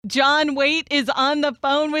John Waite is on the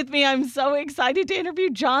phone with me. I'm so excited to interview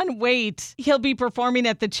John Waite. He'll be performing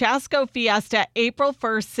at the Chasco Fiesta April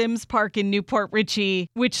 1st, Sims Park in Newport Richey,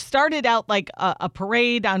 which started out like a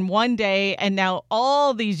parade on one day. And now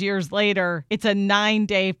all these years later, it's a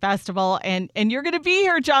 9-day festival. And you're going to be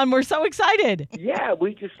here, John. We're so excited. Yeah,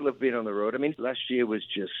 we just love being on the road. I mean, last year was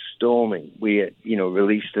just storming. We,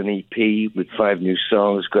 released an EP with 5 new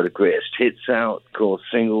songs, got a greatest hits out, called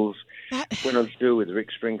singles. Went on tour with Rick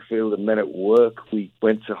Springfield and Men at Work. We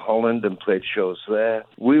went to Holland and played shows there.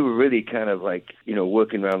 We were really kind of like,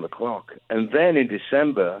 working around the clock. And then in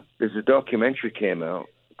December, there's a documentary came out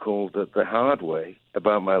called The Hard Way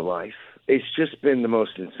about my life. It's just been the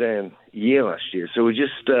most insane year last year. So we're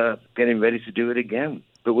just getting ready to do it again.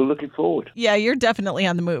 But we're looking forward. Yeah, you're definitely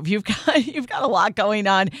on the move. You've got a lot going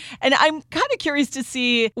on. And I'm kind of curious to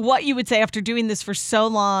see what you would say after doing this for so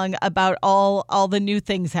long about all the new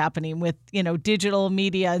things happening with, digital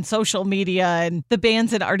media and social media and the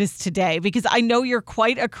bands and artists today. Because I know you're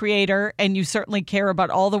quite a creator and you certainly care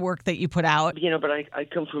about all the work that you put out. But I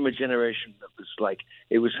come from a generation that was like,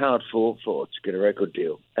 it was hard fought for to get a record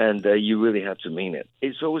deal. And you really had to mean it.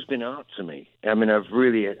 It's always been art to me. I mean, I've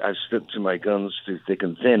stuck to my guns through thick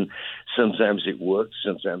and thin. Sometimes it worked,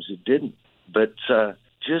 sometimes it didn't. But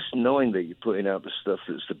just knowing that you're putting out the stuff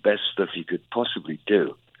that's the best stuff you could possibly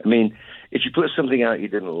do. I mean, if you put something out you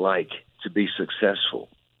didn't like to be successful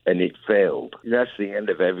and it failed, that's the end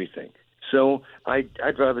of everything. So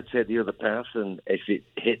I'd rather take the other path, and if it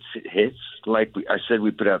hits, it hits. Like I said,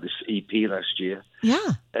 we put out this EP last year.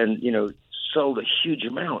 Yeah. And, sold a huge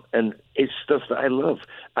amount, and it's stuff that I love.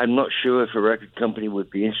 I'm not sure if a record company would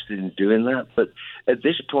be interested in doing that, but at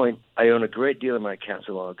this point, I own a great deal of my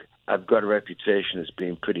catalog. I've got a reputation as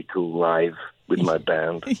being pretty cool live with my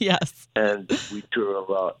band. Yes. And we tour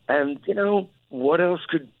a lot. And, what else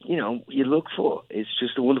could, you look for? It's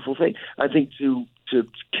just a wonderful thing. I think to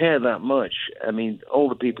care that much, I mean, all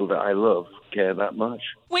the people that I love care that much.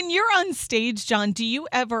 When you're on stage, John, do you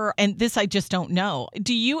ever, and this I just don't know,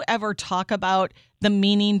 do you ever talk about the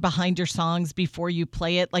meaning behind your songs before you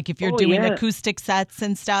play it? Like if you're doing acoustic sets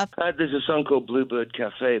and stuff? There's a song called Bluebird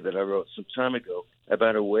Cafe that I wrote some time ago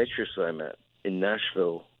about a waitress I met in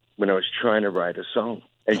Nashville when I was trying to write a song.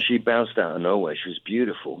 And she bounced out of nowhere. She was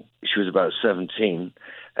beautiful. She was about 17.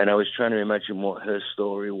 And I was trying to imagine what her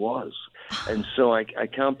story was. And so I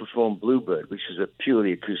can't perform Bluebird, which is a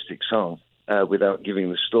purely acoustic song, without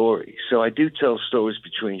giving the story. So I do tell stories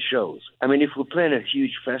between shows. I mean, if we're playing a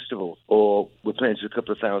huge festival or we're playing to a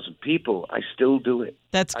couple of thousand people, I still do it.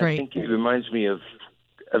 That's great. I think it reminds me of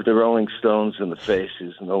the Rolling Stones and the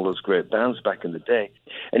Faces and all those great bands back in the day.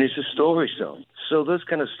 And it's a story song. So those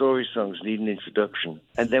kind of story songs need an introduction.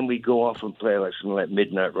 And then we go off and play like something like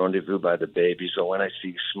Midnight Rendezvous by the Babies or When I See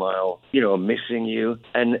You Smile, Missing You.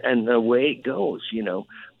 And away it goes,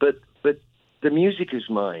 But the music is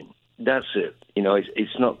mine. That's it.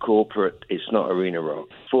 It's not corporate. It's not arena rock.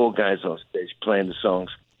 4 guys on stage playing the songs.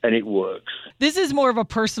 And it works. This is more of a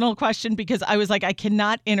personal question because I was like, I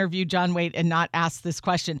cannot interview John Waite and not ask this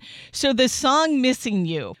question. So the song Missing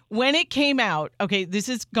You, when it came out, okay, this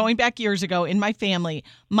is going back years ago in my family.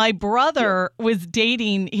 My brother was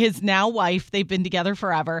dating his now wife. They've been together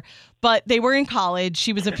forever, but they were in college.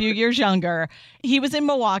 She was a few years younger. He was in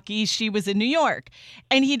Milwaukee. She was in New York.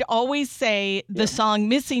 And he'd always say the song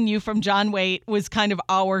Missing You from John Waite was kind of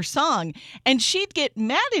our song. And she'd get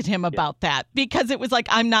mad at him about that because it was like,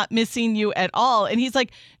 I'm not missing you at all. And he's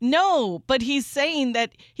like, no, but he's saying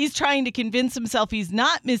that he's trying to convince himself he's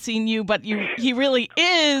not missing you, but he really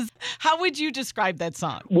is. How would you describe that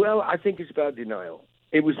song? Well, I think it's about denial.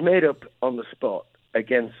 It was made up on the spot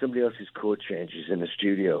against somebody else's chord changes in the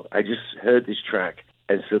studio. I just heard this track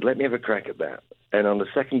and said, let me have a crack at that. And on the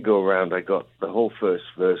second go-around, I got the whole first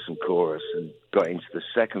verse and chorus and got into the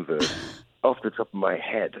second verse off the top of my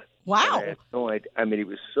head. Wow. I had no idea. I mean, it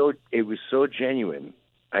was so genuine.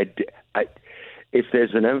 If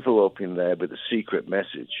there's an envelope in there with a secret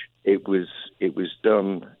message, it was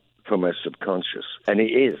done from my subconscious. And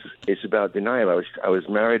it is. It's about denial. I was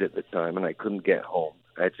married at the time, and I couldn't get home.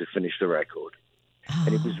 I had to finish the record.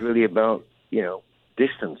 And it was really about,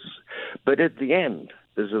 distance. But at the end,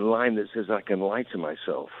 there's a line that says, I can lie to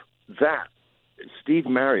myself. That, Steve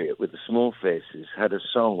Marriott with the Small Faces had a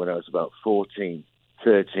song when I was about 14,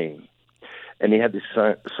 13. And he had this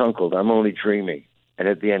song called I'm Only Dreaming. And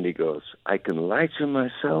at the end he goes, I can lie to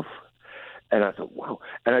myself. And I thought, wow.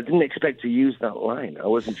 And I didn't expect to use that line. I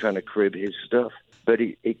wasn't trying to crib his stuff. But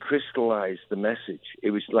it crystallized the message.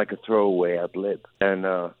 It was like a throwaway ad lib. And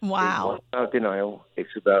wow. It's not about denial.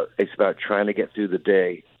 It's about trying to get through the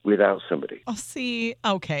day without somebody. Oh, see,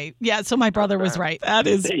 okay. Yeah, so my brother was right. That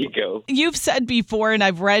is. There you go. You've said before, and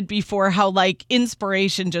I've read before, how like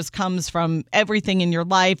inspiration just comes from everything in your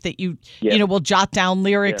life that you will jot down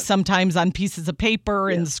lyrics sometimes on pieces of paper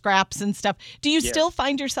and scraps and stuff. Do you still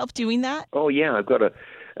find yourself doing that? Oh yeah, I've got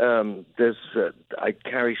I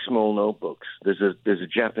carry small notebooks. There's a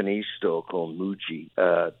Japanese store called Muji.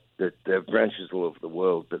 That there are branches all over the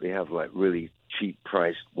world, but they have like really cheap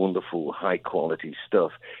priced, wonderful, high quality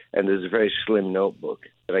stuff. And there's a very slim notebook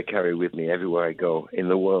that I carry with me everywhere I go in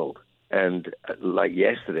the world. And like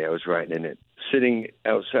yesterday, I was writing in it, sitting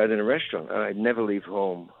outside in a restaurant, and I'd never leave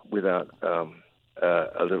home without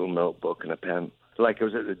a little notebook and a pen. Like I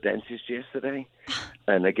was at the dentist yesterday,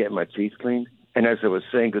 and I get my teeth cleaned. And as I was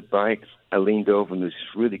saying goodbye, I leaned over and there was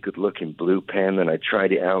this really good-looking blue pen, and I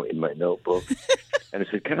tried it out in my notebook. And I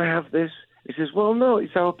said, "Can I have this?" He says, "Well, no,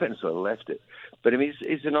 it's our pen," so I left it. But I mean,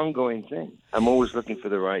 it's an ongoing thing. I'm always looking for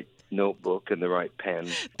the right notebook and the right pen.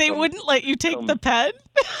 They wouldn't let you take the pen?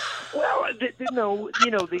 Well,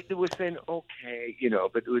 they were saying okay,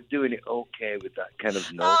 but they were doing it okay with that kind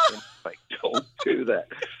of note. Like, don't do that.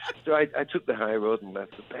 So I took the high road and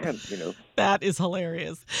left the pen, That is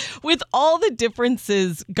hilarious. With all the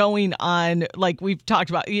differences going on, like we've talked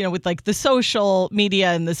about, with like the social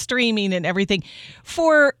media and the streaming and everything,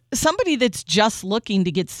 for somebody that's just looking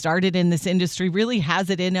to get started in this industry, really has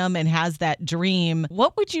it in them and has that dream,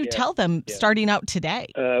 what would you tell them starting out today?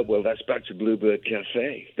 Well, that's back to Bluebird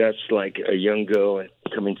Cafe. That's like a young girl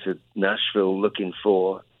coming to Nashville looking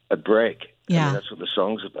for a break. Yeah. I mean, that's what the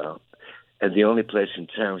song's about. And the only place in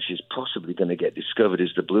town she's possibly going to get discovered is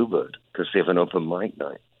the Bluebird, because they have an open mic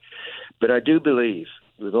night. But I do believe,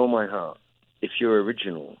 with all my heart, if you're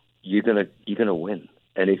original, you're gonna win.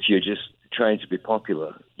 And if you're just trying to be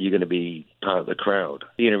popular, you're going to be part of the crowd.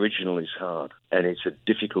 Being original is hard, and it's a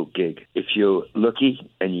difficult gig. If you're lucky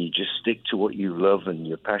and you just stick to what you love and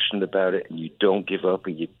you're passionate about it and you don't give up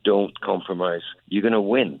and you don't compromise, you're going to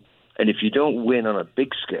win. And if you don't win on a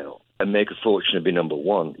big scale and make a fortune and be number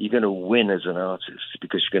one, you're going to win as an artist,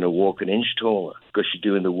 because you're going to walk an inch taller because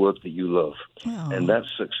you're doing the work that you love. Oh. And that's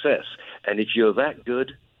success. And if you're that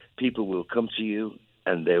good, people will come to you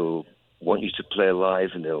and they will want you to play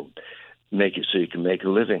live, and they'll make it so you can make a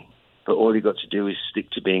living. But all you got to do is stick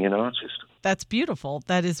to being an artist. That's beautiful.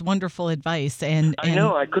 That is wonderful advice. And I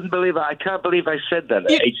know. I can't believe I said that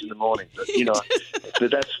at 8 in the morning. But,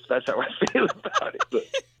 but that's how I feel about it. But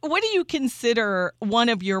what do you consider one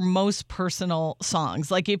of your most personal songs?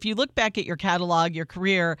 Like, if you look back at your catalog, your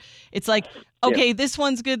career, it's like, okay, this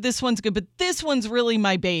one's good, but this one's really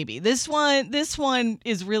my baby. This one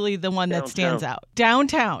is really the one that stands out.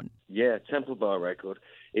 Downtown. Yeah, Temple Bar record.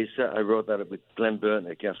 I wrote that up with Glenn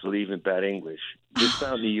Burtnick after leaving Bad English. Just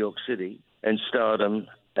found New York City and Stardom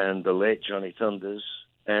and the late Johnny Thunders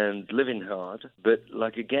and Living Hard. But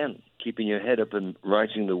like, again, keeping your head up and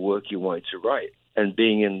writing the work you wanted to write, and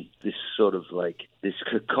being in this sort of like this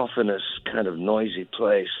cacophonous kind of noisy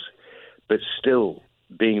place, but still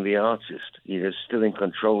being the artist, still in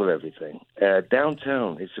control of everything.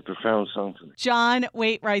 Downtown, it's a profound song to me. John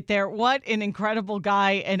Waite right there. What an incredible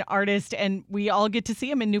guy and artist. And we all get to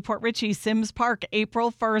see him in Newport Richey, Sims Park,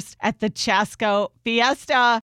 April 1st at the Chasco Fiesta.